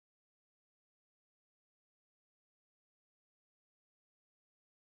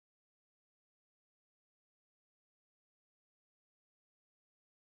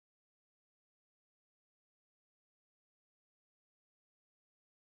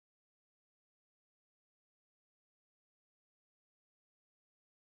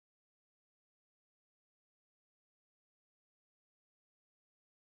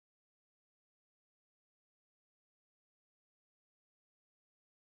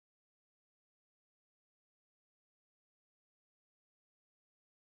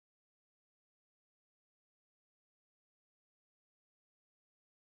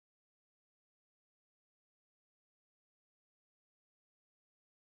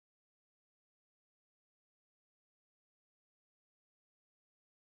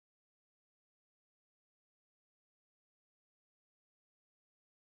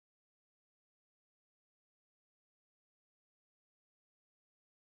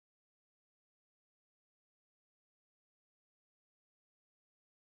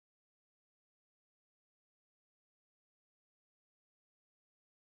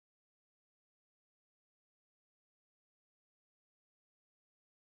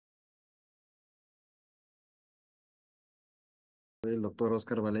Soy el doctor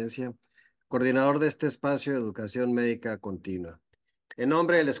Oscar Valencia, coordinador de este espacio de educación médica continua. En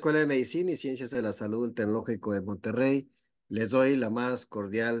nombre de la Escuela de Medicina y Ciencias de la Salud del Tecnológico de Monterrey, les doy la más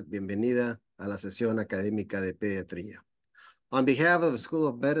cordial bienvenida a la sesión académica de pediatría. On behalf of the School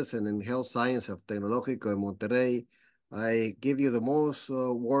of Medicine and Health Science of Tecnológico de Monterrey, I give you the most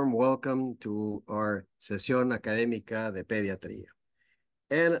warm welcome to our sesión académica de pediatría.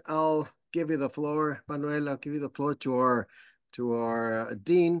 And I'll give you the floor, Manuel, I'll give you the floor to our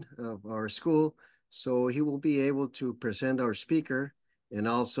dean of our school, so he will be able to present our speaker and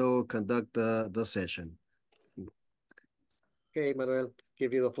also conduct the session. Okay, Manuel,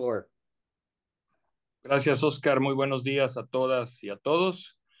 give you the floor. Gracias, Oscar. Muy buenos días a todas y a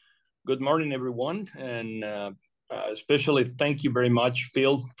todos. Good morning, everyone, and especially thank you very much,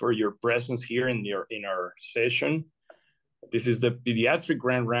 Phil, for your presence here in our session. This is the pediatric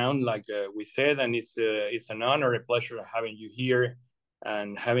grand round, like we said, and it's an honor, a pleasure having you here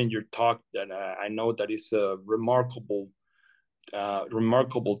and having your talk. That I know that is a remarkable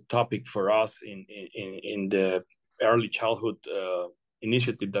topic for us in the early childhood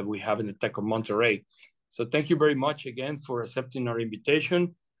initiative that we have in the Tech of Monterrey. So thank you very much again for accepting our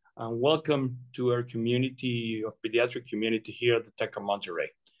invitation, and welcome to our community of pediatric community here at the Tech of Monterrey.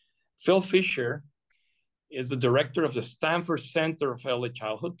 Phil Fisher is the director of the Stanford Center of Early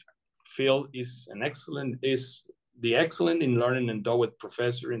Childhood. Phil is the excellent in learning endowed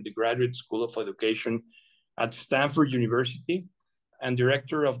professor in the Graduate School of Education at Stanford University and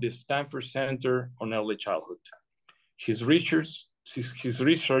director of the Stanford Center on Early Childhood. His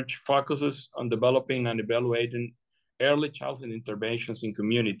research focuses on developing and evaluating early childhood interventions in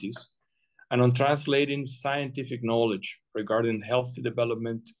communities and on translating scientific knowledge regarding healthy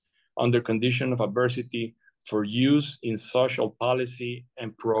development under condition of adversity for use in social policy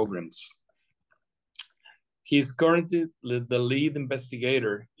and programs. He is currently the lead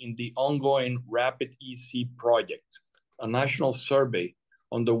investigator in the ongoing Rapid EC project, a national survey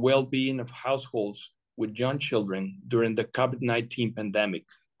on the well-being of households with young children during the COVID-19 pandemic.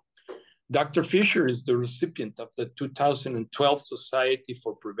 Dr. Fisher is the recipient of the 2012 Society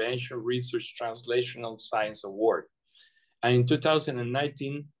for Prevention Research Translational Science Award, and in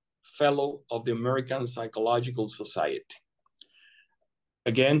 2019, Fellow of the American Psychological Society.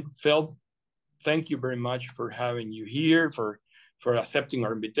 Again, Phil, thank you very much for having you here, for accepting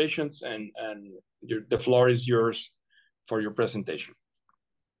our invitations, and the floor is yours for your presentation.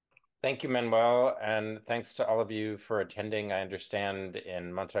 Thank you, Manuel, and thanks to all of you for attending. I understand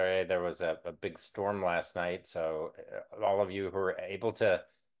in Monterrey there was a big storm last night, so all of you who were able to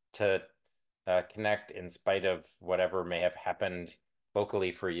connect in spite of whatever may have happened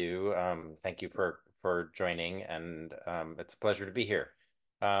locally for you, thank you for joining, and it's a pleasure to be here.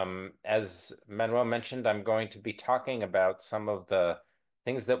 As Manuel mentioned, I'm going to be talking about some of the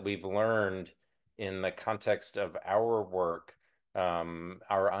things that we've learned in the context of our work,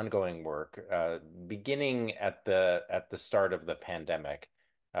 our ongoing work, beginning at the start of the pandemic.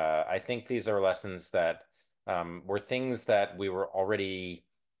 I think these are lessons that were things that we were already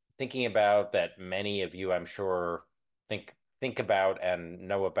thinking about, that many of you, I'm sure, think about and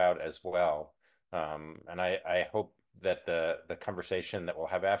know about as well. And I hope that the conversation that we'll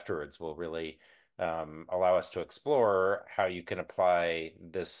have afterwards will really allow us to explore how you can apply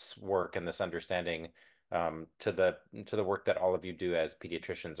this work and this understanding to the work that all of you do as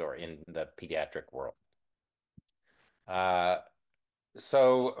pediatricians or in the pediatric world.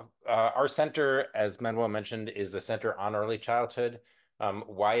 So our center, as Manuel mentioned, is the Center on Early Childhood.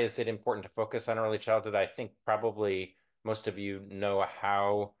 Why is it important to focus on early childhood? I think probably most of you know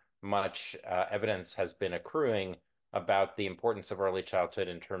how much evidence has been accruing about the importance of early childhood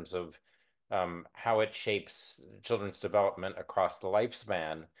in terms of how it shapes children's development across the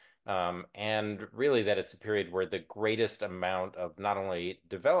lifespan. And really that it's a period where the greatest amount of not only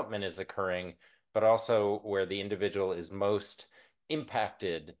development is occurring, but also where the individual is most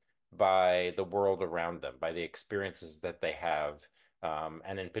impacted by the world around them, by the experiences that they have,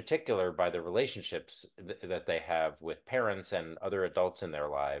 and in particular by the relationships that they have with parents and other adults in their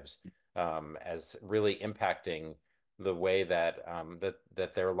lives, as really impacting the way that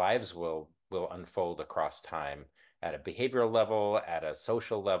that their lives will unfold across time at a behavioral level, at a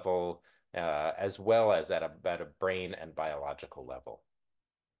social level, as well as at a brain and biological level.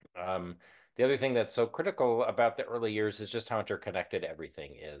 The other thing that's so critical about the early years is just how interconnected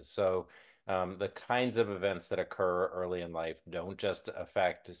everything is. So the kinds of events that occur early in life don't just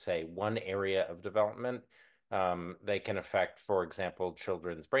affect, say, one area of development. They can affect, for example,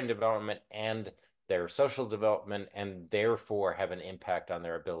 children's brain development and their social development, and therefore have an impact on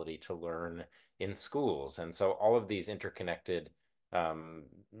their ability to learn in schools. And so all of these interconnected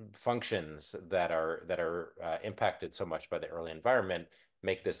functions that are impacted so much by the early environment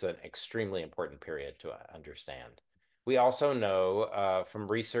make this an extremely important period to understand. We also know from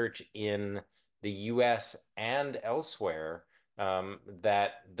research in the US and elsewhere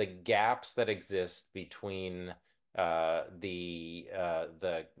that the gaps that exist between the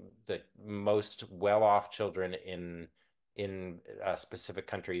most well-off children in specific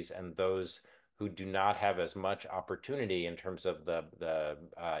countries and those who do not have as much opportunity in terms of the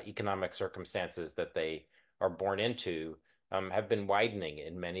economic circumstances that they are born into have been widening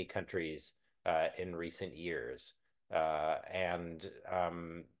in many countries in recent years.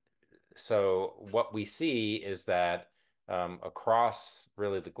 So what we see is that across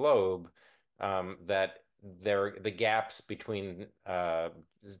really the globe, that the gaps between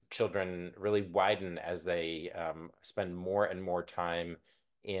children really widen as they spend more and more time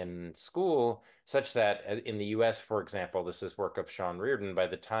in school, such that in the US, for example, this is work of Sean Reardon, by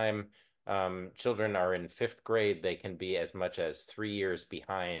the time children are in 5th grade, they can be as much as 3 years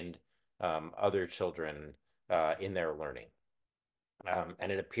behind other children in their learning.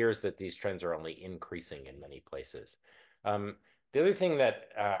 And it appears that these trends are only increasing in many places. The other thing that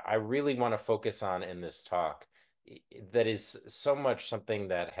I really want to focus on in this talk that is so much something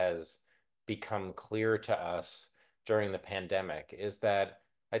that has become clear to us during the pandemic is that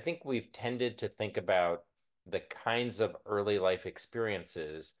I think we've tended to think about the kinds of early life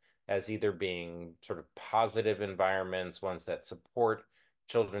experiences as either being sort of positive environments, ones that support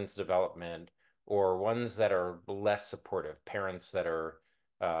children's development, or ones that are less supportive, parents that are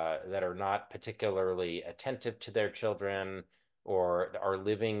not particularly attentive to their children or are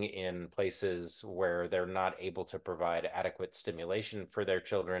living in places where they're not able to provide adequate stimulation for their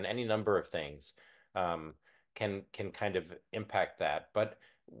children. Any number of things can kind of impact that. But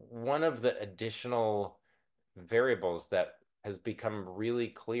one of the additional variables that has become really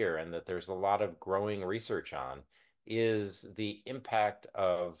clear and that there's a lot of growing research on is the impact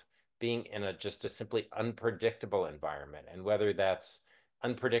of being in just a simply unpredictable environment, and whether that's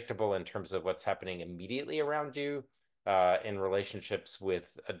unpredictable in terms of what's happening immediately around you in relationships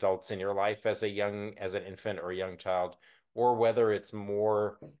with adults in your life as an infant or a young child, or whether it's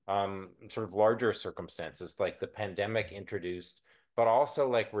more sort of larger circumstances like the pandemic introduced, but also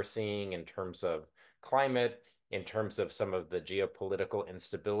like we're seeing in terms of climate, in terms of some of the geopolitical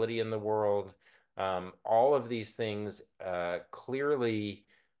instability in the world. All of these things clearly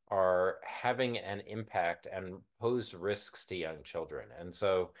are having an impact and pose risks to young children. And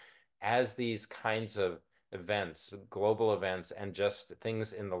so as these kinds of events, global events, and just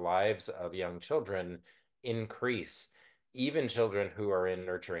things in the lives of young children increase, even children who are in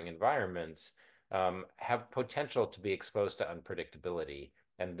nurturing environments have potential to be exposed to unpredictability.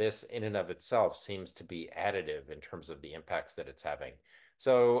 And this in and of itself seems to be additive in terms of the impacts that it's having.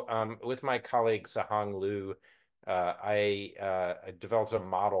 So with my colleague Sahang Liu, I developed a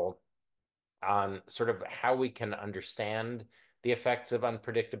model on sort of how we can understand the effects of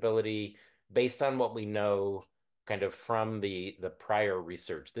unpredictability based on what we know kind of from the prior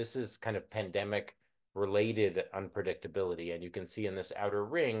research. This is kind of pandemic related unpredictability. And you can see in this outer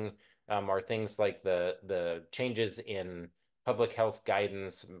ring are things like the changes in public health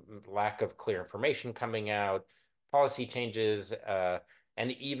guidance, lack of clear information coming out, policy changes,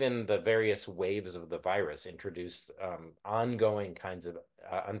 and even the various waves of the virus introduced ongoing kinds of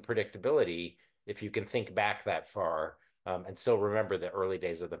unpredictability, if you can think back that far and still remember the early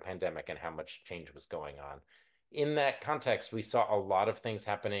days of the pandemic and how much change was going on. In that context, we saw a lot of things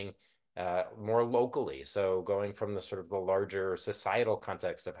happening more locally. So going from the sort of the larger societal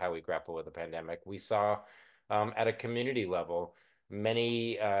context of how we grapple with the pandemic, we saw at a community level,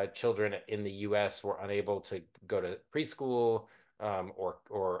 many children in the US were unable to go to preschool,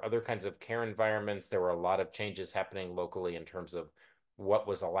 or other kinds of care environments. There were a lot of changes happening locally in terms of what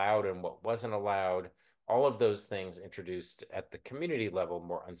was allowed and what wasn't allowed. All of those things introduced at the community level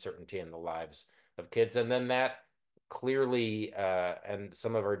more uncertainty in the lives of kids. And then that clearly, and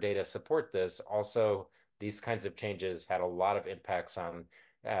some of our data support this, also these kinds of changes had a lot of impacts on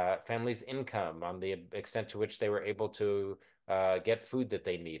families' income, on the extent to which they were able to get food that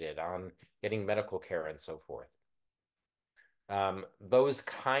they needed, on getting medical care and so forth. Those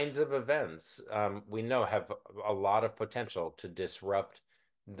kinds of events we know have a lot of potential to disrupt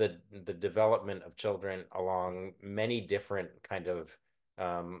the development of children along many different kind of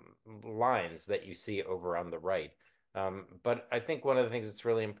lines that you see over on the right. But I think one of the things that's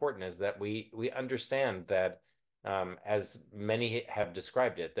really important is that we understand that as many have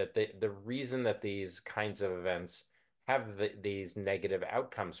described it, that the reason that these kinds of events have these negative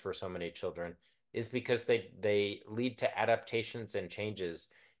outcomes for so many children is because they lead to adaptations and changes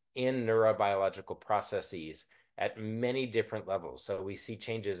in neurobiological processes at many different levels. So we see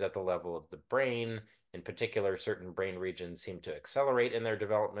changes at the level of the brain. In particular, certain brain regions seem to accelerate in their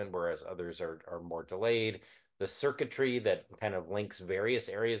development, whereas others are more delayed. The circuitry that kind of links various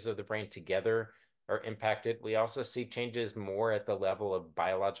areas of the brain together are impacted. We also see changes more at the level of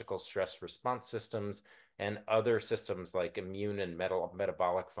biological stress response systems and other systems like immune and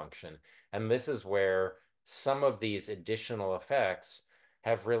metabolic function. And this is where some of these additional effects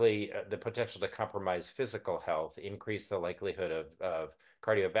have really the potential to compromise physical health, increase the likelihood of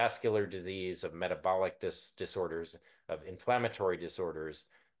cardiovascular disease, of metabolic disorders, of inflammatory disorders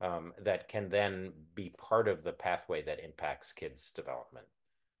that can then be part of the pathway that impacts kids' development.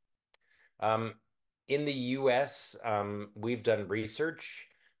 In the US, we've done research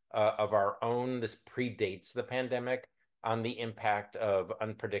of our own. This predates the pandemic on the impact of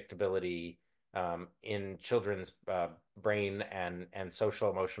unpredictability in children's brain and social,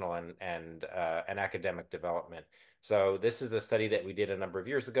 emotional, and academic development. So this is a study that we did a number of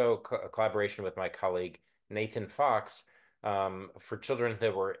years ago, a collaboration with my colleague Nathan Fox, for children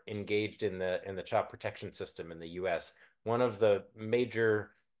that were engaged in the child protection system in the US. One of the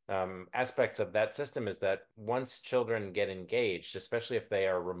major aspects of that system is that once children get engaged, especially if they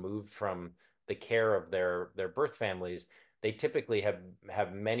are removed from the care of their birth families, they typically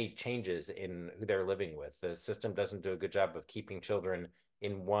have many changes in who they're living with. The system doesn't do a good job of keeping children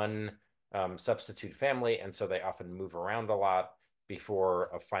in one substitute family, and so they often move around a lot before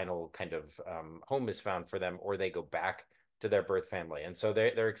a final kind of home is found for them, or they go back to their birth family. And so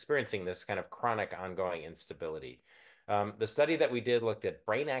they're experiencing this kind of chronic ongoing instability. The study that we did looked at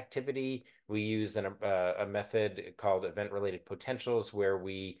brain activity. We use a method called event-related potentials, where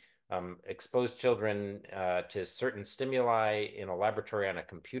we expose children to certain stimuli in a laboratory on a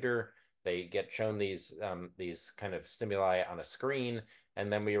computer. They get shown these kind of stimuli on a screen,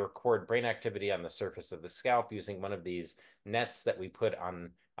 and then we record brain activity on the surface of the scalp using one of these nets that we put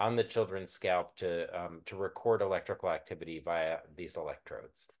on the children's scalp to record electrical activity via these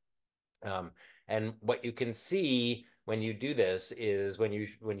electrodes. And what you can see when you do this is when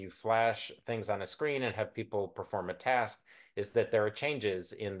you flash things on a screen and have people perform a task, is that there are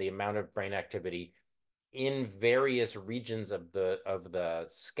changes in the amount of brain activity in various regions of the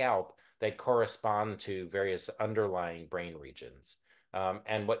scalp that correspond to various underlying brain regions.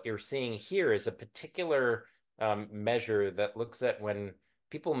 And what you're seeing here is a particular measure that looks at when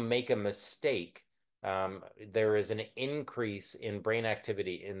people make a mistake. There is an increase in brain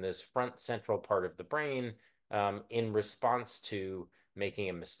activity in this front central part of the brain in response to making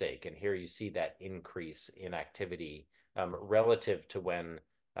a mistake. And here you see that increase in activity relative to when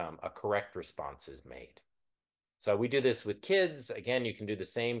a correct response is made. So we do this with kids. Again, you can do the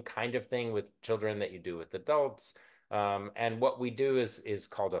same kind of thing with children that you do with adults. And what we do is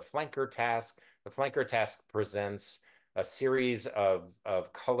called a flanker task. The flanker task presents a series of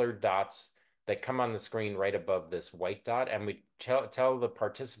colored dots that come on the screen right above this white dot. And we tell the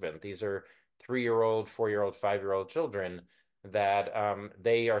participant, these are 3-year-old, 4-year-old, 5-year-old children, that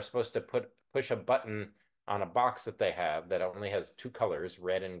they are supposed to push a button on a box that they have that only has 2 colors,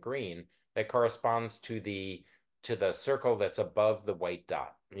 red and green, that corresponds to the circle that's above the white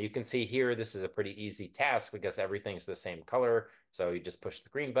dot. And you can see here, this is a pretty easy task because everything's the same color. So you just push the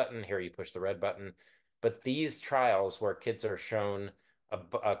green button, here you push the red button. But these trials where kids are shown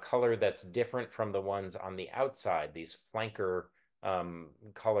a color that's different from the ones on the outside, these flanker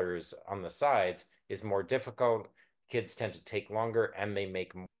colors on the sides, is more difficult. Kids tend to take longer and they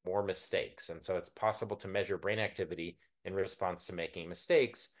make more mistakes. And so it's possible to measure brain activity in response to making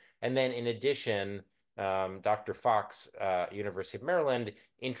mistakes. And then in addition, Dr. Fox, University of Maryland,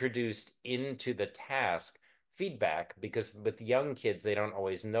 introduced into the task feedback, because with young kids, they don't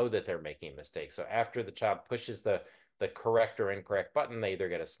always know that they're making mistakes. So after the child pushes the correct or incorrect button, they either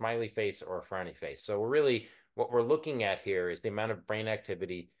get a smiley face or a frowny face. So really, what we're looking at here is the amount of brain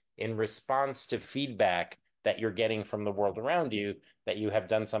activity in response to feedback that you're getting from the world around you that you have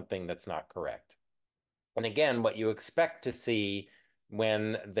done something that's not correct. And again, what you expect to see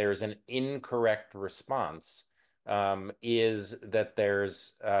when there's an incorrect response is that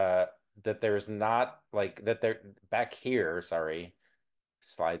there's not like that there back here. Sorry,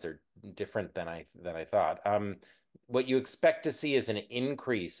 slides are different than I thought. What you expect to see is an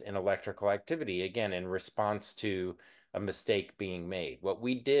increase in electrical activity, again, in response to a mistake being made. What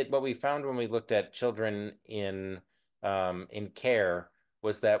we found when we looked at children in care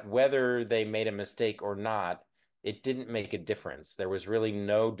was that whether they made a mistake or not, it didn't make a difference. There was really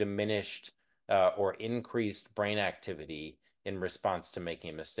no diminished or increased brain activity in response to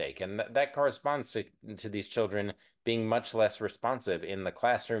making a mistake. And that corresponds to these children being much less responsive in the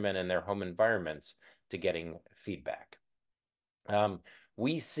classroom and in their home environments to getting feedback.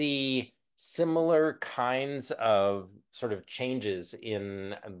 We see similar kinds of sort of changes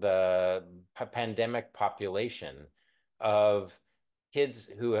in the pandemic population of kids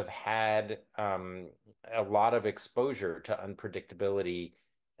who have had a lot of exposure to unpredictability,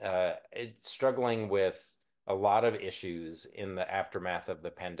 struggling with a lot of issues in the aftermath of the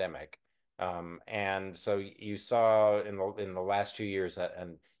pandemic. And so you saw in the last few years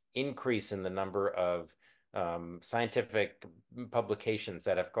an increase in the number of scientific publications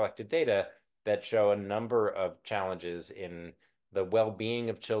that have collected data that show a number of challenges in the well-being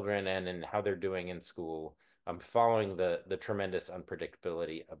of children and in how they're doing in school, following the tremendous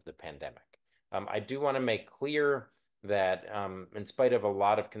unpredictability of the pandemic. I do want to make clear that in spite of a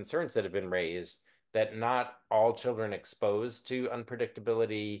lot of concerns that have been raised, that not all children exposed to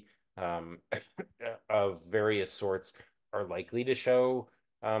unpredictability of various sorts are likely to show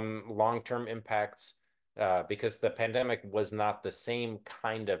long-term impacts, because the pandemic was not the same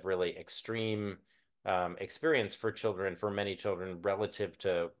kind of really extreme experience for children, for many children, relative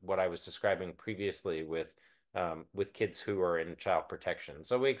to what I was describing previously with kids who are in child protection.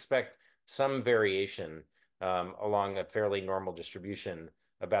 So we expect some variation along a fairly normal distribution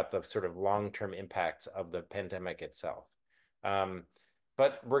about the sort of long-term impacts of the pandemic itself.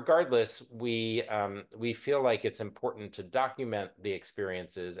 But regardless, we feel like it's important to document the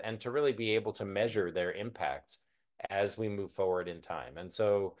experiences and to really be able to measure their impacts as we move forward in time. And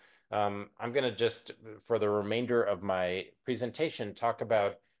so I'm going to just, for the remainder of my presentation, talk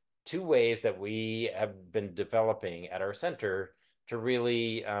about two ways that we have been developing at our center to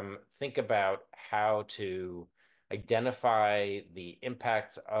really think about how to identify the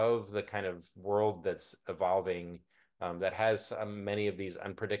impacts of the kind of world that's evolving, that has many of these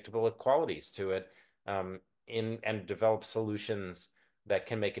unpredictable qualities to it, and develop solutions that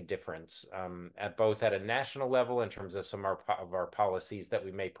can make a difference, at both at a national level in terms of some of our policies that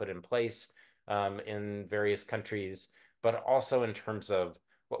we may put in place in various countries, but also in terms of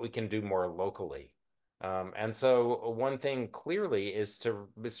what we can do more locally. And so one thing clearly is to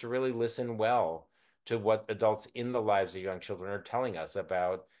really listen well to what adults in the lives of young children are telling us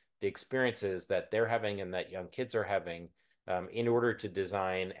about the experiences that they're having and that young kids are having, in order to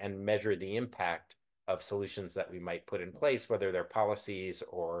design and measure the impact of solutions that we might put in place, whether they're policies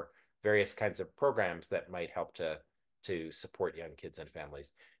or various kinds of programs that might help to support young kids and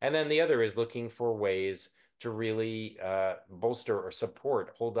families. And then the other is looking for ways to really bolster or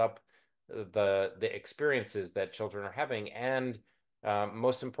support, hold up the experiences that children are having, and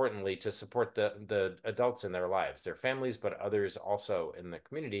most importantly, to support the adults in their lives, their families, but others also in the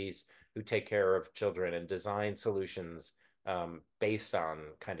communities who take care of children and design solutions based on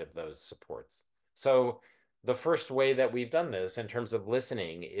kind of those supports. So the first way that we've done this in terms of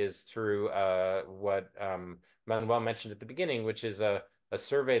listening is through what Manuel mentioned at the beginning, which is a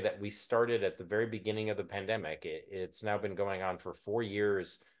survey that we started at the very beginning of the pandemic. It's now been going on for 4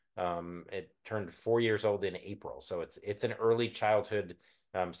 years. It turned 4 years old in April, so it's an early childhood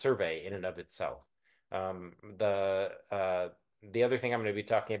survey in and of itself. The other thing I'm going to be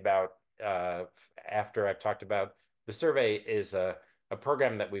talking about after I've talked about the survey is a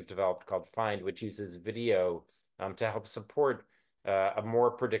program that we've developed called Find, which uses video to help support a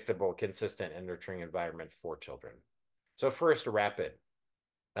more predictable, consistent, and nurturing environment for children. So first, Rapid.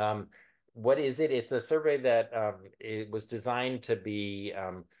 What is it? It's a survey that it was designed to be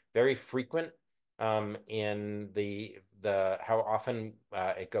very frequent in the how often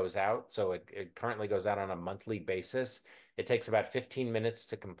it goes out. So it currently goes out on a monthly basis. It takes about 15 minutes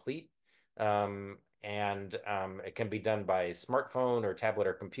to complete. And it can be done by smartphone or tablet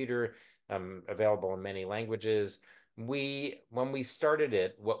or computer, available in many languages. When we started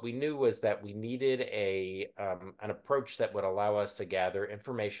it, what we knew was that we needed an approach that would allow us to gather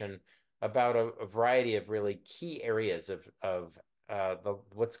information about a variety of really key areas of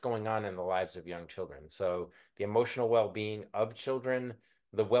what's going on in the lives of young children. So the emotional well-being of children,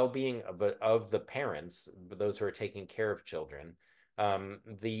 the well-being of the parents, those who are taking care of children,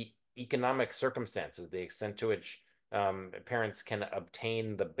 the economic circumstances, the extent to which parents can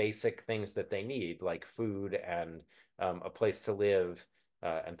obtain the basic things that they need, like food and a place to live,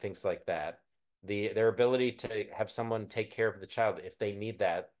 and things like that. Their ability to have someone take care of the child if they need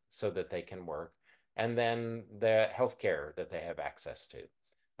that so that they can work, and then the healthcare that they have access to.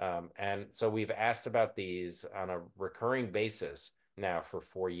 And so we've asked about these on a recurring basis now for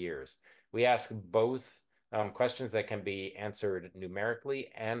 4 years. We ask both questions that can be answered numerically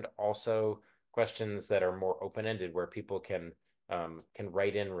and also questions that are more open-ended, where people can can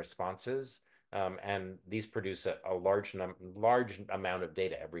write in responses. And these produce a large amount of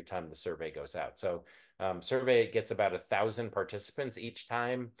data every time the survey goes out. So survey gets about 1,000 participants each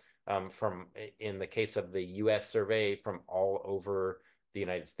time, from, in the case of the US survey, from all over the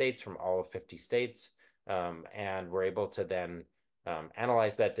United States, from all of 50 states. And we're able to then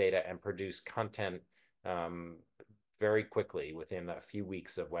analyze that data and produce content very quickly within a few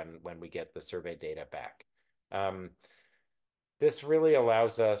weeks of when we get the survey data back. This really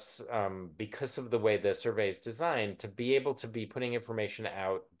allows us, because of the way the survey is designed, to be able to be putting information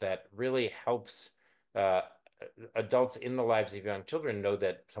out that really helps adults in the lives of young children know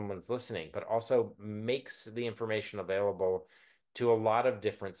that someone's listening, but also makes the information available to a lot of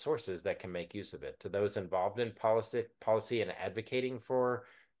different sources that can make use of it, to those involved in policy and advocating for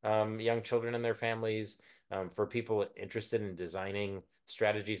young children and their families, for people interested in designing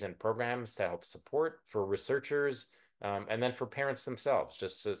strategies and programs to help support, for researchers, and then for parents themselves,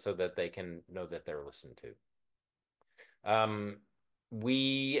 just so that they can know that they're listened to.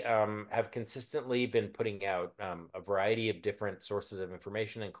 We have consistently been putting out a variety of different sources of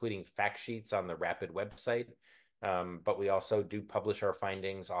information, including fact sheets on the RAPID website, but we also do publish our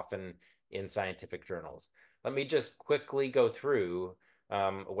findings often in scientific journals. Let me just quickly go through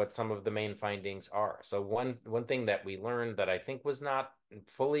what some of the main findings are. So one thing that we learned that I think was not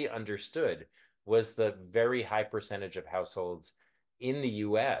fully understood was the very high percentage of households in the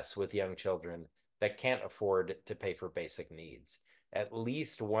US with young children that can't afford to pay for basic needs. At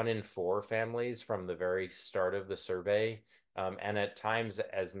least 1 in 4 families from the very start of the survey, and at times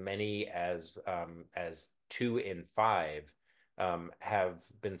as many as 2 in 5, have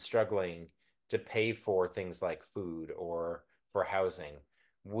been struggling to pay for things like food or for housing.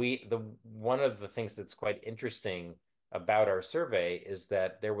 One of the things that's quite interesting about our survey is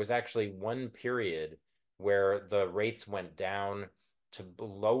that there was actually one period where the rates went down to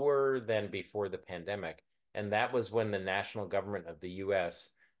lower than before the pandemic. And that was when the national government of the US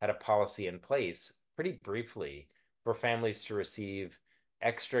had a policy in place, pretty briefly, for families to receive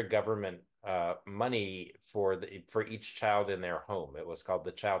extra government money for each child in their home. It was called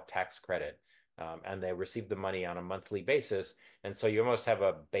the Child Tax Credit. And they received the money on a monthly basis. And so you almost have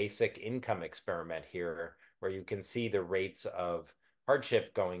a basic income experiment here, where you can see the rates of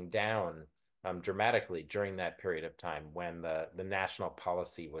hardship going down dramatically during that period of time when the national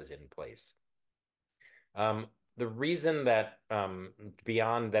policy was in place. The reason that,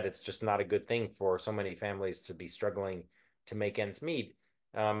 beyond that it's just not a good thing for so many families to be struggling to make ends meet,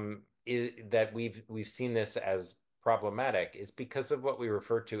 is that we've seen this as problematic, is because of what we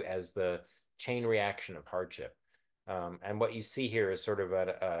refer to as the chain reaction of hardship. And what you see here is sort of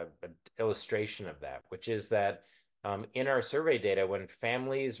an illustration of that, which is that in our survey data, when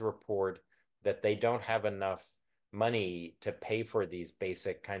families report that they don't have enough money to pay for these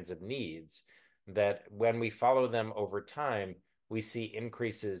basic kinds of needs, that when we follow them over time, we see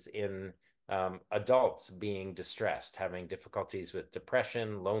increases in adults being distressed, having difficulties with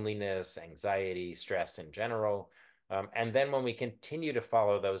depression, loneliness, anxiety, stress in general. And then when we continue to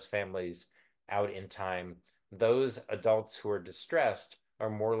follow those families out in time, those adults who are distressed are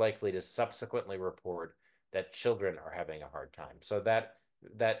more likely to subsequently report that children are having a hard time. So that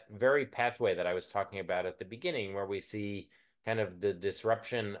very pathway that I was talking about at the beginning, where we see kind of the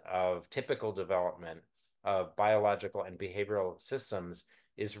disruption of typical development of biological and behavioral systems,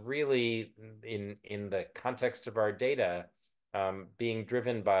 is really, in the context of our data, being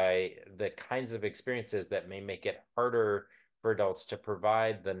driven by the kinds of experiences that may make it harder for adults to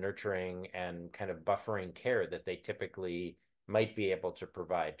provide the nurturing and kind of buffering care that they typically might be able to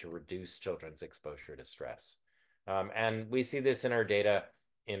provide to reduce children's exposure to stress. And we see this in our data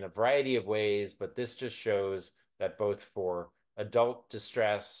in a variety of ways, but this just shows that both for adult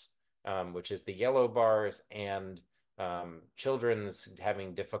distress, which is the yellow bars, and children's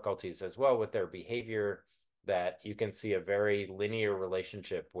having difficulties as well with their behavior, that you can see a very linear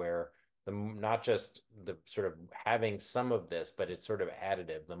relationship where not just the sort of having some of this, but it's sort of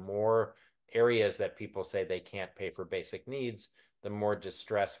additive. The more areas that people say they can't pay for basic needs, the more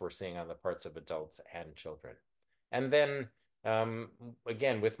distress we're seeing on the parts of adults and children. And then,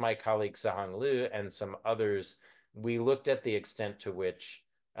 again, with my colleague Sahang Liu and some others, we looked at the extent to which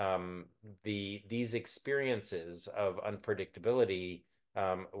these experiences of unpredictability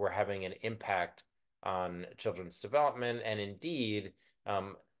were having an impact on children's development, and indeed,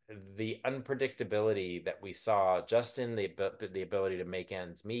 the unpredictability that we saw just in the ability to make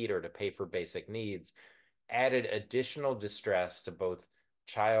ends meet or to pay for basic needs added additional distress to both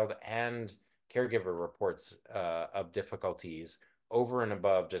child and caregiver reports of difficulties over and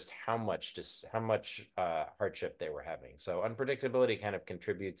above just how much hardship they were having. So unpredictability kind of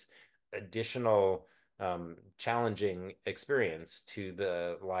contributes additional challenging experience to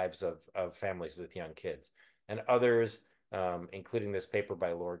the lives of families with young kids. And others, including this paper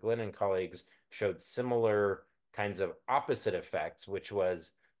by Laura Glynn and colleagues, showed similar kinds of opposite effects, which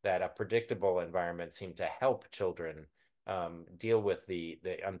was that a predictable environment seemed to help children deal with the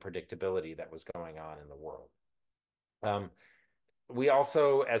unpredictability that was going on in the world. We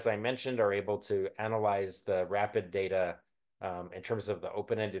also, as I mentioned, are able to analyze the rapid data in terms of the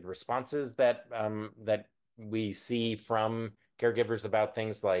open-ended responses that we see from caregivers about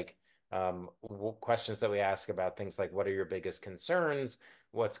things like questions that we ask about things like, what are your biggest concerns?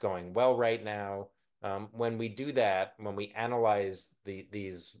 What's going well right now? When we do that, when we analyze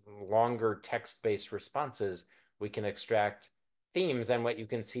these longer text-based responses, we can extract themes. And what you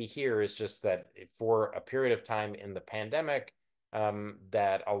can see here is just that for a period of time in the pandemic,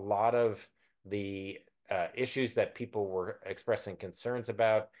 that a lot of the issues that people were expressing concerns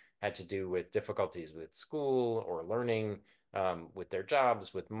about had to do with difficulties with school or learning, with their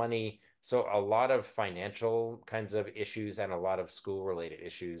jobs, with money. So a lot of financial kinds of issues and a lot of school-related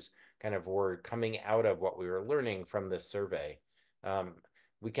issues kind of were coming out of what we were learning from this survey.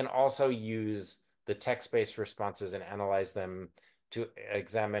 We can also use the text-based responses and analyze them to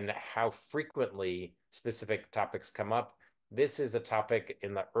examine how frequently specific topics come up. This is a topic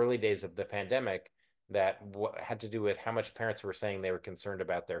in the early days of the pandemic that had to do with how much parents were saying they were concerned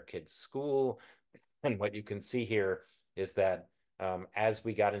about their kids' school. And what you can see here is that as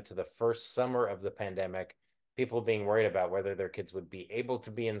we got into the first summer of the pandemic, people being worried about whether their kids would be able to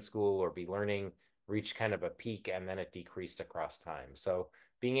be in school or be learning reached kind of a peak, and then it decreased across time. So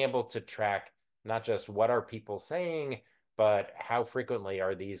being able to track not just what are people saying, but how frequently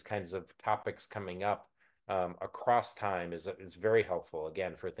are these kinds of topics coming up across time is very helpful,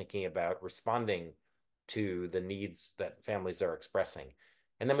 again, for thinking about responding to the needs that families are expressing.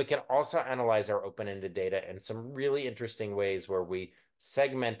 And then we can also analyze our open-ended data in some really interesting ways where we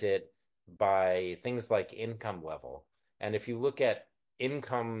segment it by things like income level. And if you look at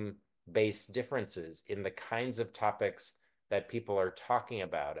income-based differences in the kinds of topics that people are talking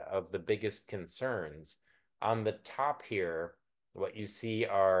about, of the biggest concerns, on the top here, what you see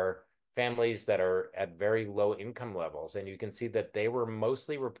are families that are at very low income levels. And you can see that they were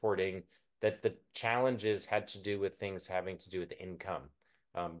mostly reporting that the challenges had to do with things having to do with income,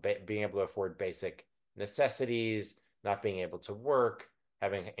 being able to afford basic necessities, not being able to work,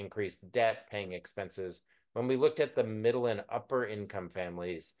 having increased debt, paying expenses. When we looked at the middle and upper income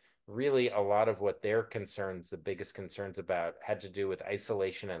families, really a lot of what their concerns, the biggest concerns about, had to do with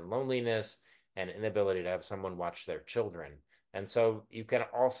isolation and loneliness and inability to have someone watch their children. And so you can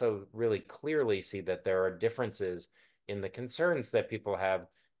also really clearly see that there are differences in the concerns that people have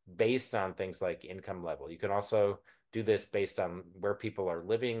based on things like income level. You can also do this based on where people are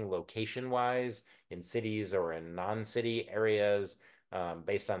living location-wise, in cities or in non-city areas,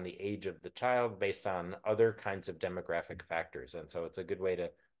 based on the age of the child, based on other kinds of demographic factors. And so it's a good way to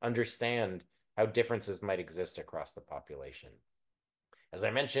understand how differences might exist across the population. As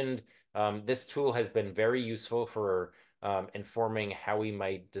I mentioned, this tool has been very useful for informing how we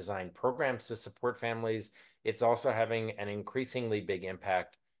might design programs to support families. It's also having an increasingly big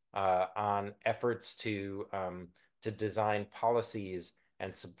impact on efforts to design policies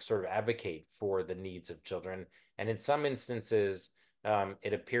and sort of advocate for the needs of children. And in some instances,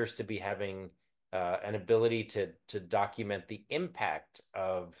 it appears to be having an ability to document the impact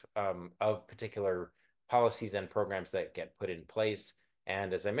of particular policies and programs that get put in place.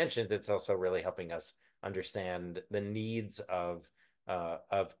 And as I mentioned, it's also really helping us understand the needs of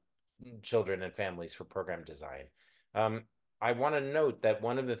children and families for program design. I want to note that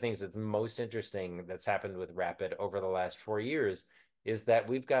one of the things that's most interesting that's happened with Rapid over the last 4 years is that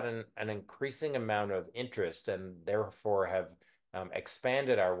we've got an increasing amount of interest, and therefore have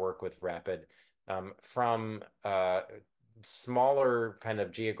expanded our work with Rapid from smaller kind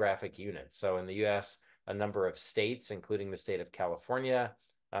of geographic units. So in the US, a number of states, including the state of California,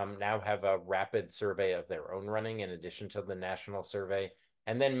 now have a Rapid survey of their own running in addition to the national survey.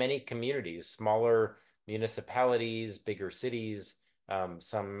 And then many communities, smaller municipalities, bigger cities,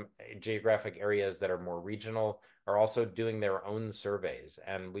 some geographic areas that are more regional are also doing their own surveys.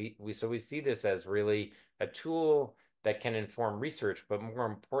 And we see this as really a tool that can inform research, but more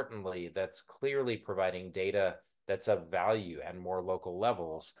importantly, that's clearly providing data that's of value at more local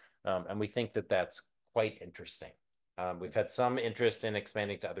levels. And we think that that's quite interesting. We've had some interest in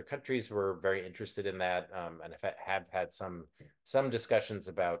expanding to other countries. We're very interested in that, and have had some discussions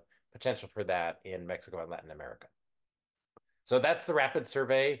about potential for that in Mexico and Latin America. So that's the rapid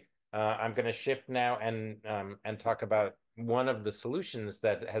survey. I'm going to shift now and talk about one of the solutions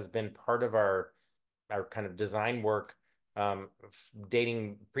that has been part of our kind of design work,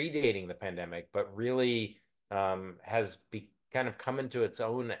 predating the pandemic, but really has kind of come into its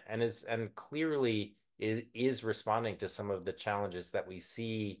own and clearly is responding to some of the challenges that we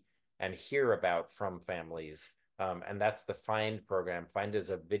see and hear about from families. And that's the FIND program. FIND is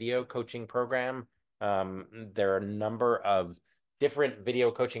a video coaching program. There are a number of different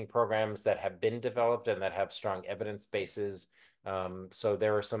video coaching programs that have been developed and that have strong evidence bases. So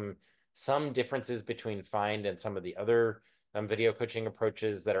there are some differences between FIND and some of the other video coaching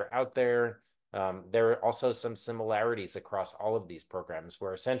approaches that are out there. There are also some similarities across all of these programs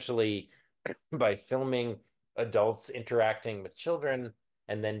where essentially by filming adults interacting with children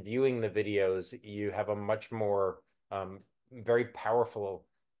and then viewing the videos, you have a much more very powerful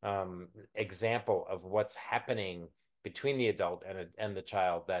example of what's happening between the adult and the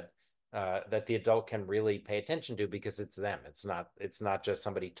child that the adult can really pay attention to because it's them. It's not just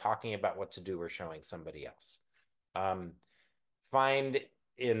somebody talking about what to do or showing somebody else. Find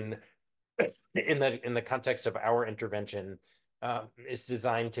in the context of our intervention is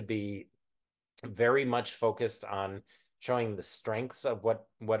designed to be very much focused on showing the strengths of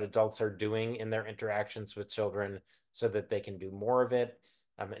what adults are doing in their interactions with children so that they can do more of it.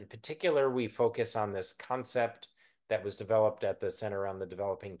 In particular, we focus on this concept that was developed at the Center on the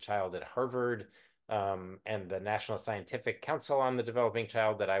Developing Child at Harvard and the National Scientific Council on the Developing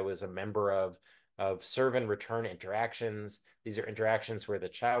Child that I was a member of serve and return interactions. These are interactions where the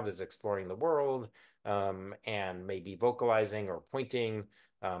child is exploring the world and maybe vocalizing or pointing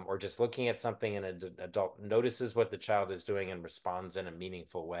or just looking at something, and an adult notices what the child is doing and responds in a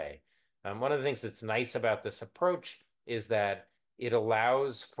meaningful way. One of the things that's nice about this approach is that it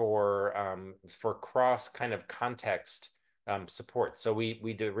allows for cross kind of context support. So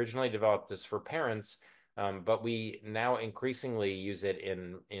we originally developed this for parents, but we now increasingly use it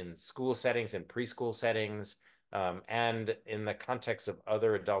in school settings and preschool settings, and in the context of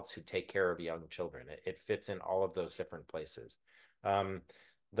other adults who take care of young children. It fits in all of those different places.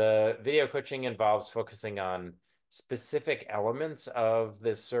 The video coaching involves focusing on specific elements of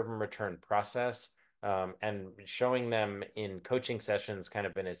this serve and return process and showing them in coaching sessions kind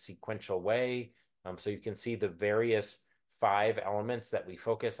of in a sequential way. So you can see the various 5 elements that we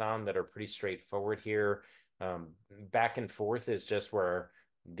focus on that are pretty straightforward here. Back and forth is just where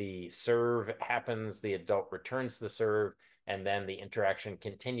the serve happens, the adult returns the serve, and then the interaction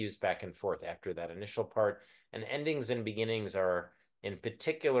continues back and forth after that initial part. And endings and beginnings are in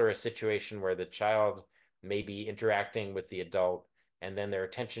particular a situation where the child may be interacting with the adult and then their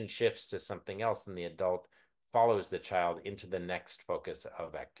attention shifts to something else and the adult follows the child into the next focus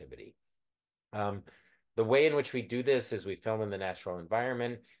of activity. The way in which we do this is we film in the natural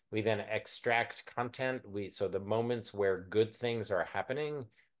environment. We then extract content. So the moments where good things are happening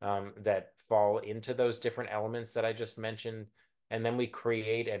that fall into those different elements that I just mentioned. And then we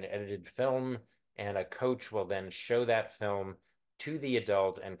create an edited film, and a coach will then show that film to the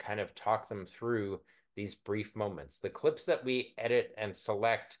adult and kind of talk them through these brief moments. The clips that we edit and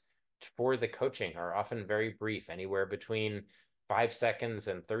select for the coaching are often very brief, anywhere between 5 seconds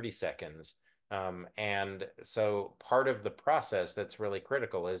and 30 seconds. And so part of the process that's really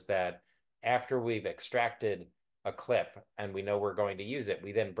critical is that after we've extracted a clip and we know we're going to use it,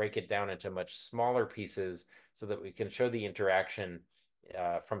 we then break it down into much smaller pieces so that we can show the interaction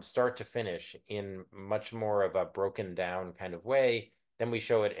from start to finish in much more of a broken down kind of way. Then we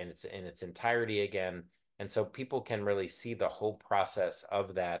show it in its entirety again. And so people can really see the whole process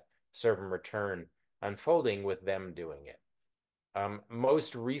of that serve and return unfolding with them doing it.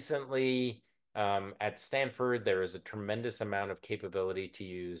 Most recently, at Stanford, there is a tremendous amount of capability to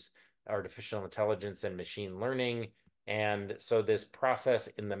use artificial intelligence and machine learning. And so this process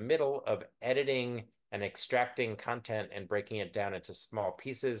in the middle of editing and extracting content and breaking it down into small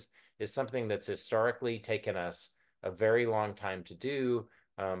pieces is something that's historically taken us a very long time to do.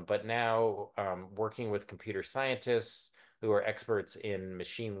 But now working with computer scientists who are experts in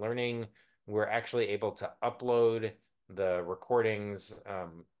machine learning, we're actually able to upload the recordings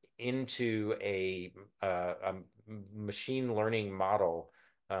into a machine learning model,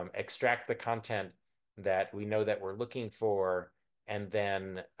 extract the content that we know that we're looking for, and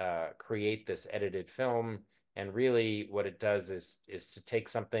then create this edited film. And really what it does is to take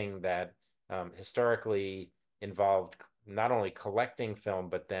something that historically involved not only collecting film,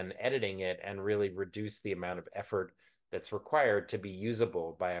 but then editing it and really reduce the amount of effort that's required to be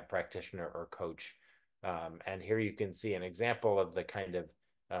usable by a practitioner or coach. And here you can see an example of the kind of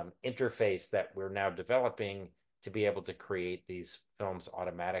interface that we're now developing to be able to create these films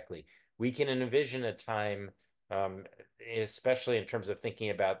automatically. We can envision a time, especially in terms of thinking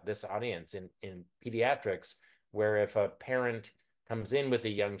about this audience in pediatrics, where if a parent comes in with a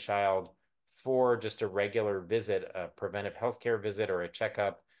young child for just a regular visit, a preventive healthcare visit or a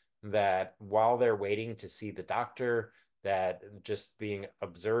checkup, that while they're waiting to see the doctor, that just being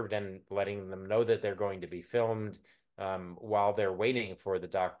observed and letting them know that they're going to be filmed while they're waiting for the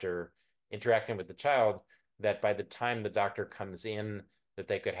doctor, interacting with the child, that by the time the doctor comes in, that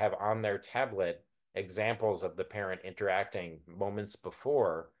they could have on their tablet examples of the parent interacting moments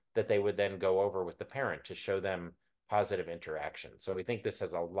before that they would then go over with the parent to show them positive interaction. So we think this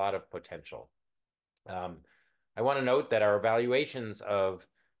has a lot of potential. I want to note that our evaluations of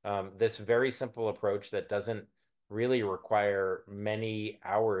this very simple approach that doesn't really require many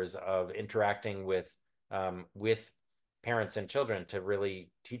hours of interacting with parents and children to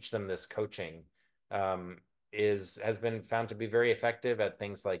really teach them this coaching has been found to be very effective at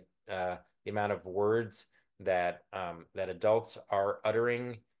things like the amount of words that adults are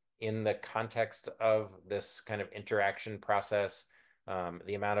uttering in the context of this kind of interaction process,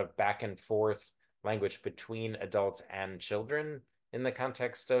 the amount of back and forth language between adults and children in the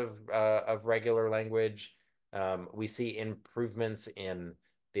context of regular language. We see improvements in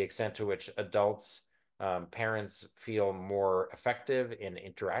the extent to which adults, parents feel more effective in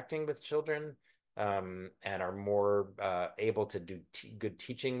interacting with children and are more able to do good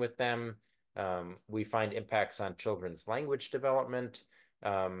teaching with them. We find impacts on children's language development.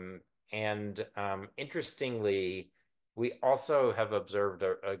 And interestingly, we also have observed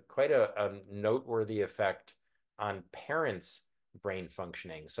quite a noteworthy effect on parents' brain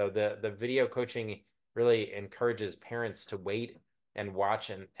functioning. So the video coaching really encourages parents to wait and watch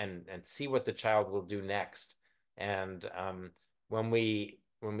and see what the child will do next. And when we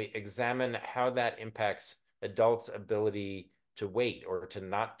examine how that impacts adults' ability to wait or to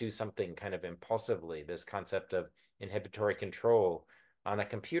not do something kind of impulsively, this concept of inhibitory control on a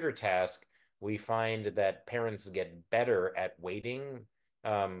computer task, we find that parents get better at waiting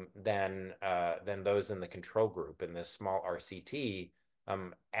than those in the control group in this small RCT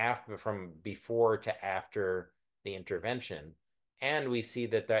from before to after the intervention. And we see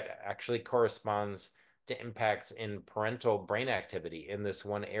that actually corresponds to impacts in parental brain activity in this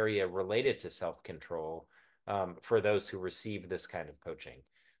one area related to self-control for those who receive this kind of coaching.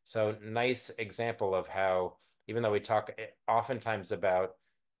 So nice example of how, even though we talk oftentimes about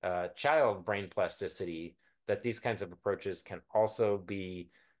child brain plasticity, that these kinds of approaches can also be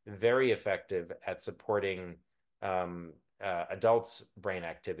very effective at supporting adults' brain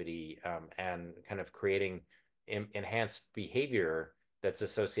activity and kind of creating enhanced behavior that's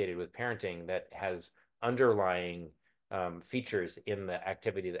associated with parenting that has underlying features in the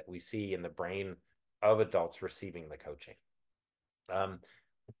activity that we see in the brain of adults receiving the coaching.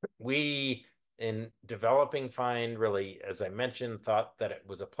 We, in developing Find, really, as I mentioned, thought that it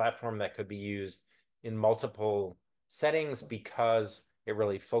was a platform that could be used in multiple settings because it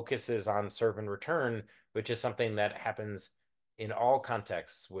really focuses on serve and return, which is something that happens in all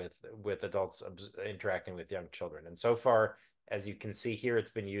contexts with adults interacting with young children. And so far, as you can see here,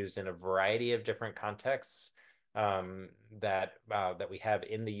 it's been used in a variety of different contexts that we have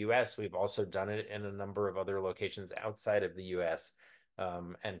in the US. We've also done it in a number of other locations outside of the US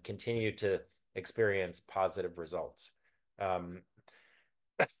and continue to experience positive results.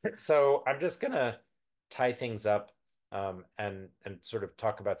 So I'm just going to tie things up and sort of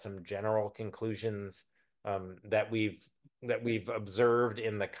talk about some general conclusions that we've observed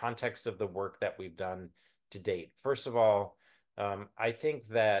in the context of the work that we've done to date. First of all, I think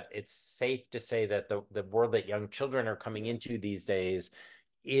that it's safe to say that the world that young children are coming into these days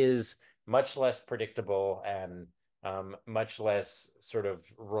is much less predictable and much less sort of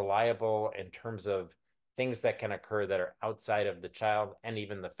reliable in terms of things that can occur that are outside of the child and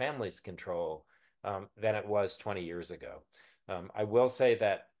even the family's control than it was 20 years ago. I will say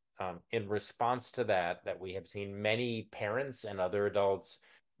that in response to that we have seen many parents and other adults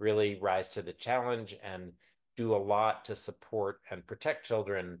really rise to the challenge and do a lot to support and protect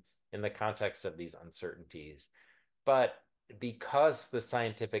children in the context of these uncertainties. But because the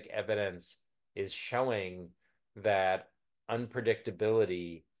scientific evidence is showing that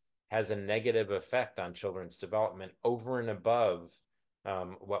unpredictability has a negative effect on children's development over and above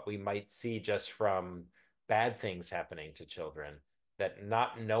what we might see just from bad things happening to children, that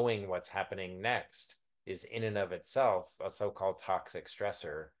not knowing what's happening next is in and of itself a so-called toxic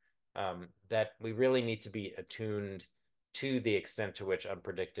stressor, that we really need to be attuned to the extent to which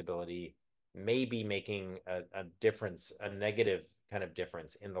unpredictability may be making a difference, a negative kind of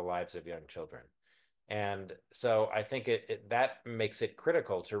difference in the lives of young children. And so I think that makes it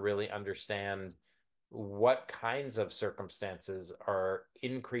critical to really understand what kinds of circumstances are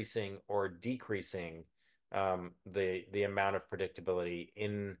increasing or decreasing the amount of predictability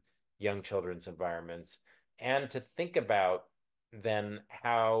in young children's environments, and to think about then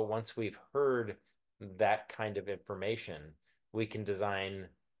how, once we've heard that kind of information, we can design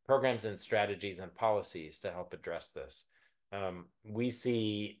programs and strategies and policies to help address this. We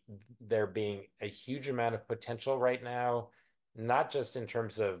see there being a huge amount of potential right now, not just in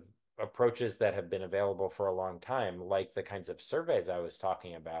terms of approaches that have been available for a long time, like the kinds of surveys I was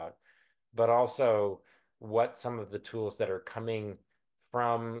talking about, but also what some of the tools that are coming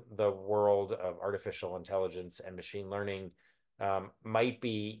from the world of artificial intelligence and machine learning might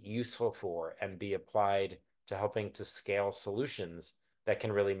be useful for and be applied to helping to scale solutions that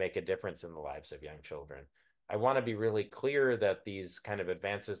can really make a difference in the lives of young children. I want to be really clear that these kind of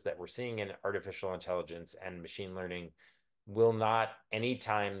advances that we're seeing in artificial intelligence and machine learning will not,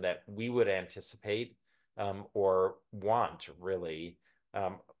 anytime that we would anticipate or want really,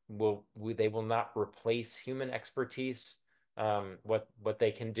 they will not replace human expertise. What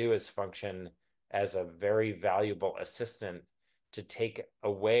they can do is function as a very valuable assistant to take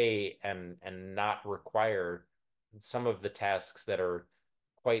away and not require some of the tasks that are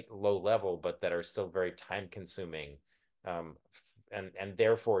quite low level, but that are still very time consuming, and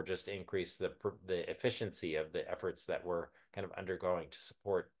therefore just increase the efficiency of the efforts that we're kind of undergoing to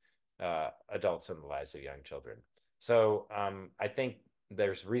support adults in the lives of young children. So I think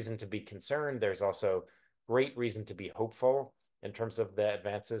there's reason to be concerned. There's also great reason to be hopeful in terms of the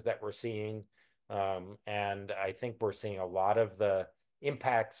advances that we're seeing. And I think we're seeing a lot of the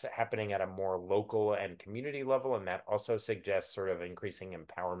impacts happening at a more local and community level, and that also suggests sort of increasing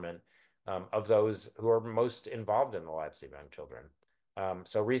empowerment of those who are most involved in the lives of young children.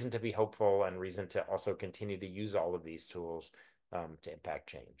 So reason to be hopeful, and reason to also continue to use all of these tools to impact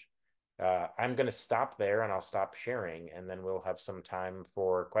change. I'm going to stop there, and I'll stop sharing, and then we'll have some time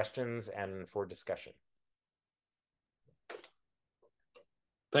for questions and for discussion.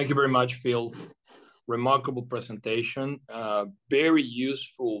 Thank you very much, Phil. Remarkable presentation. Very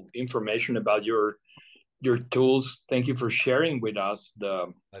useful information about your tools. Thank you for sharing with us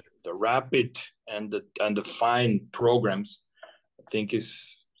the rapid and the fine programs. I think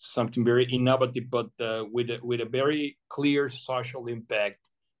is something very innovative, but with a very clear social impact,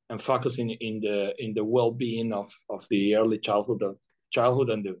 and focusing in the well-being of the early childhood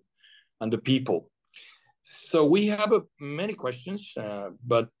and the people. So we have many questions,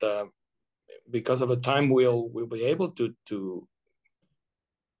 but because of the time, we'll be able to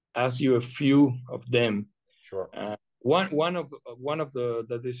ask you a few of them. Sure. One of the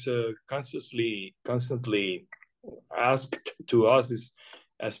that is constantly asked to us is,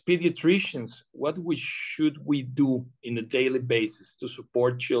 as pediatricians, what should we do in a daily basis to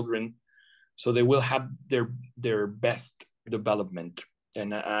support children so they will have their best development?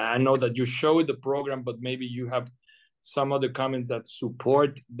 And I know that you showed the program, but maybe you have some other comments that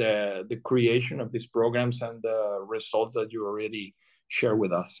support the creation of these programs and the results that you already share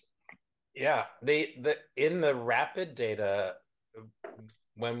with us. Yeah, in the rapid data,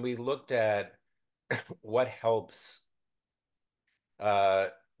 when we looked at what helps,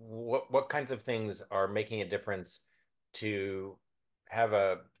 what kinds of things are making a difference to have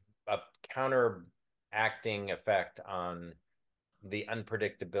a counteracting effect on the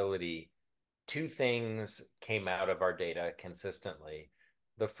unpredictability, two things came out of our data consistently.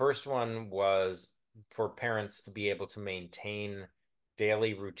 The first one was for parents to be able to maintain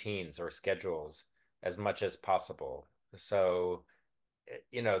daily routines or schedules as much as possible. So,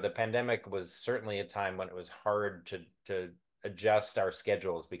 the pandemic was certainly a time when it was hard to adjust our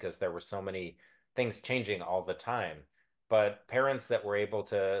schedules because there were so many things changing all the time. But parents that were able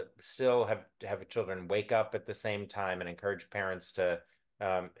to still have children wake up at the same time, and encourage parents to,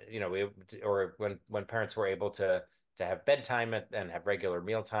 or when parents were able to have bedtime and have regular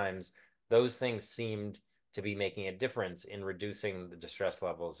meal times, those things seemed to be making a difference in reducing the distress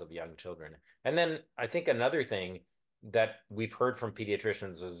levels of young children. And then I think another thing that we've heard from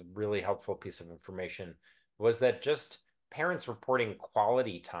pediatricians was a really helpful piece of information was that just parents reporting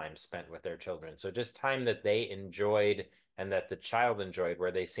quality time spent with their children. So just time that they enjoyed and that the child enjoyed,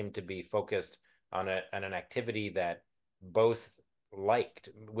 where they seemed to be focused on an activity that both liked,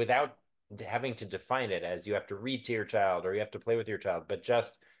 without having to define it as you have to read to your child or you have to play with your child, but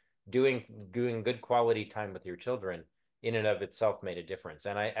just doing good quality time with your children in and of itself made a difference.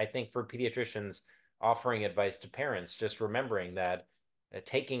 And I think for pediatricians, offering advice to parents, just remembering that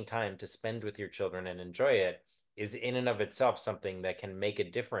taking time to spend with your children and enjoy it is in and of itself something that can make a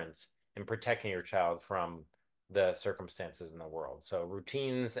difference in protecting your child from the circumstances in the world. So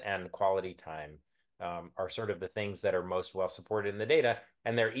routines and quality time are sort of the things that are most well supported in the data,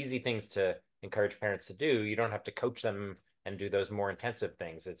 and they're easy things to encourage parents to do. You don't have to coach them and do those more intensive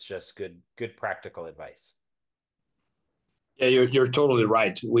things. It's just good practical advice. Yeah, you're totally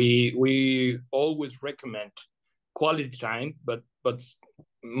right. We always recommend quality time, but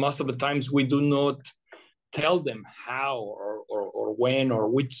most of the times we do not tell them how or when or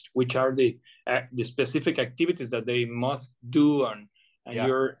which are the specific activities that they must do, and Yeah.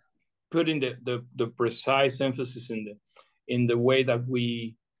 you're putting the precise emphasis in the way that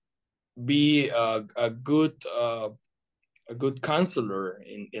we be a good counselor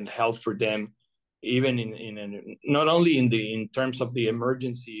in health for them, even in not only in terms of the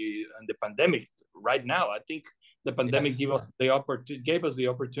emergency and the pandemic right now. I think the pandemic Yes. gave us the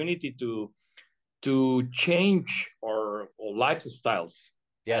opportunity to change our lifestyles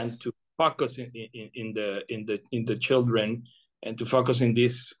and Yes. to focus in the children, and to focus in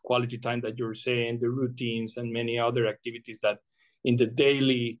this quality time that you're saying, the routines and many other activities that in the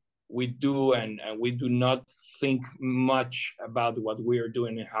daily we do, and we do not think much about what we are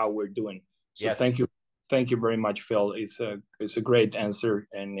doing and how we're doing. So Yes. thank you very much, Phil. It's a great answer,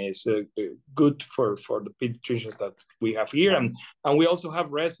 and it's good for the pediatricians that we have here. Yeah. And we also have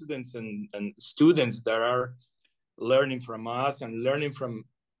residents and students that are learning from us and learning from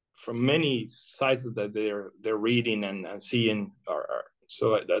many sites that they're reading and seeing.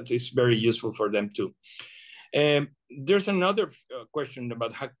 So that is very useful for them too. There's another question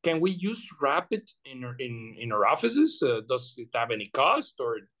about how can we use Rapid in our offices? Does it have any cost,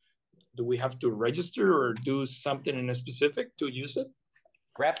 or do we have to register or do something in a specific to use it?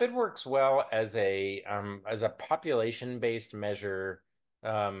 Rapid works well as a population-based measure.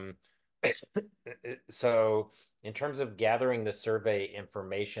 Um, so in terms of gathering the survey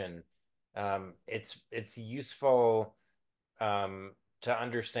information, it's useful to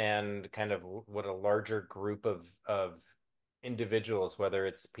understand kind of what a larger group of individuals, whether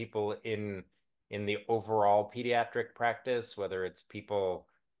it's people in the overall pediatric practice, whether it's people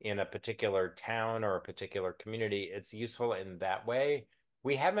in a particular town or a particular community, it's useful in that way.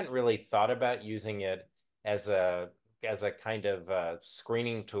 We haven't really thought about using it as a kind of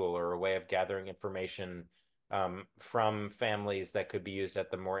screening tool or a way of gathering information from families that could be used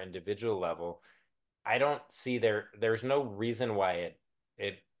at the more individual level. I don't see there's no reason why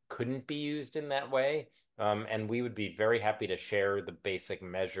it couldn't be used in that way. And we would be very happy to share the basic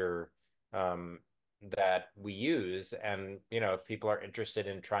measure that we use. And, if people are interested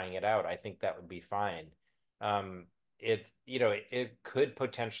in trying it out, I think that would be fine. It could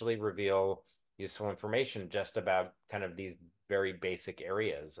potentially reveal useful information just about kind of these very basic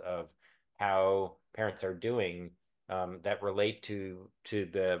areas of how parents are doing that relate to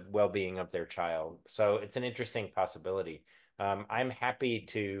the well-being of their child. So it's an interesting possibility. I'm happy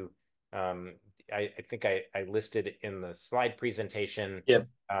to. I think I listed in the slide presentation Yep.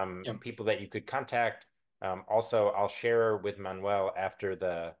 People that you could contact. Also, I'll share with Manuel after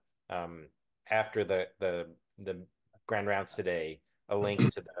the grand rounds today a link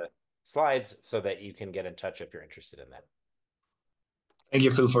to the slides so that you can get in touch if you're interested in that. Thank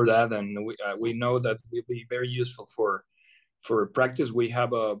you, Phil, for that. And we know that will be very useful for practice. We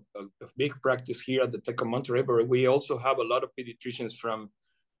have a big practice here at the Tech of Monterrey, but we also have a lot of pediatricians from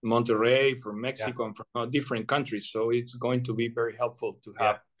Monterrey, from Mexico, and from different countries. So it's going to be very helpful to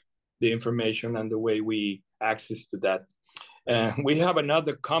have the information and the way we access to that. We have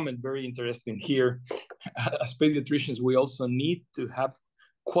another comment, very interesting here. As pediatricians, we also need to have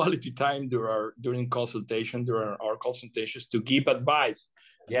quality time during our consultations to give advice.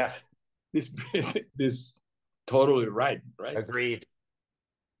 Yeah. This totally right. Agreed.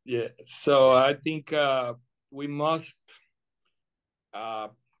 Yeah. So I think we must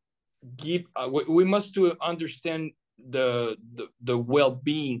we must to understand the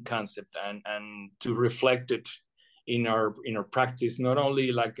well-being concept and to reflect it in our practice, not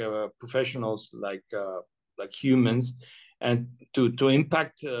only like professionals, like humans, and to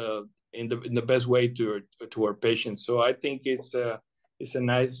impact in the best way to our patients. So I think it's a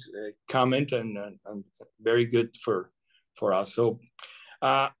nice comment and very good for us. So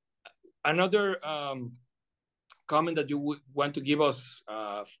another comment that you would want to give us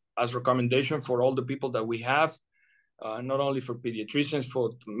as recommendation for all the people that we have, not only for pediatricians,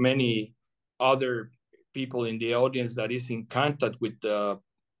 for many other people in the audience that is in contact with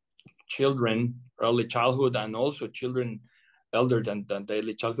children, early childhood, and also children elder than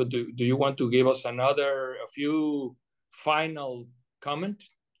early childhood. Do you want to give us a few final comment?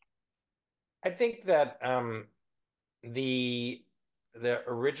 I think that the the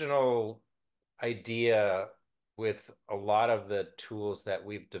original idea with a lot of the tools that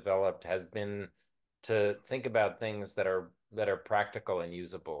we've developed has been to think about things that are practical and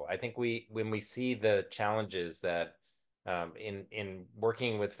usable. I think when we see the challenges that in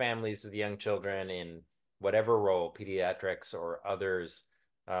working with families with young children in whatever role, pediatrics or others,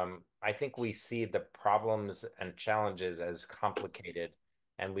 I think we see the problems and challenges as complicated,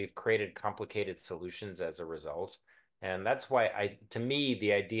 and we've created complicated solutions as a result. And that's why to me,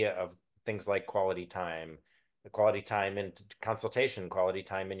 the idea of things like quality time in consultation, quality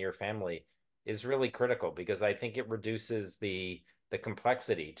time in your family is really critical, because I think it reduces the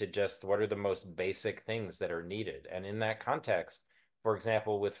complexity to just what are the most basic things that are needed. And in that context, for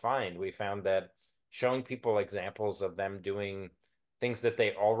example, with Find, we found that showing people examples of them doing things that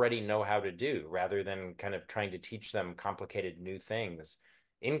they already know how to do rather than kind of trying to teach them complicated new things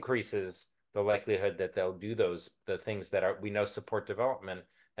increases the likelihood that they'll do the things that we know support development.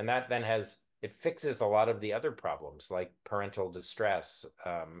 And that then it fixes a lot of the other problems like parental distress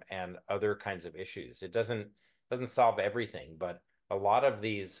and other kinds of issues. It doesn't solve everything, but a lot of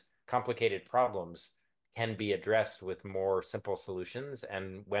these complicated problems can be addressed with more simple solutions.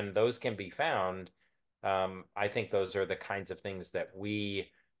 And when those can be found, I think those are the kinds of things that we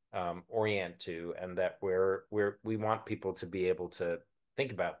orient to, and that we want people to be able to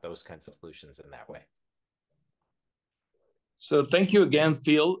think about those kinds of solutions in that way. So thank you again,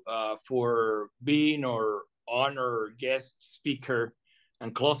 Phil, for being our honor guest speaker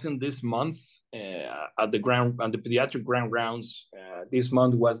and closing this month at the pediatric ground rounds. This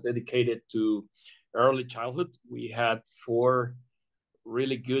month was dedicated to early childhood. We had 4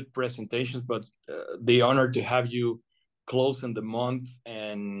 really good presentations, but the honor to have you closing the month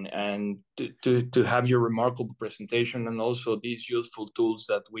and to have your remarkable presentation, and also these useful tools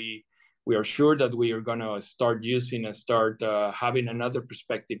that we are sure that we are going to start using and start having another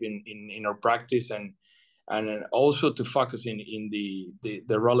perspective in our practice, and also to focus in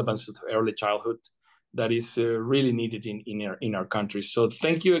the relevance of early childhood that is really needed in our country. So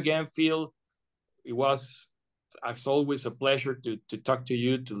thank you again, Phil. It was, as always, a pleasure to talk to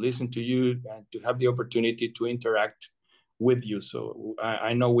you, to listen to you, and to have the opportunity to interact with you. So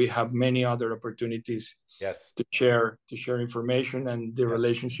I know we have many other opportunities Yes. to share information, and the Yes.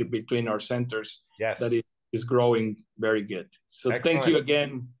 relationship between our centers Yes. that is growing very good. So Excellent. Thank you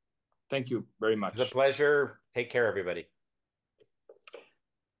again. Thank you very much. It's a pleasure. Take care, everybody.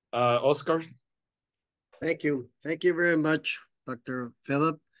 Oscar. Thank you. Thank you very much, Dr.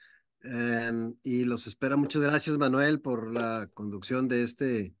 Philip. Y los espera. Muchas gracias, Manuel, por la conducción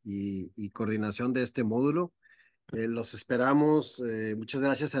de y coordinación de este módulo. Los esperamos. Muchas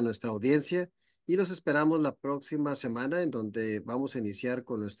gracias a nuestra audiencia y los esperamos la próxima semana, en donde vamos a iniciar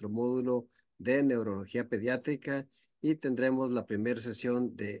con nuestro módulo de neurología pediátrica y tendremos la primera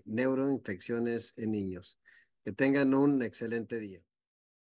sesión de neuroinfecciones en niños. Que tengan un excelente día.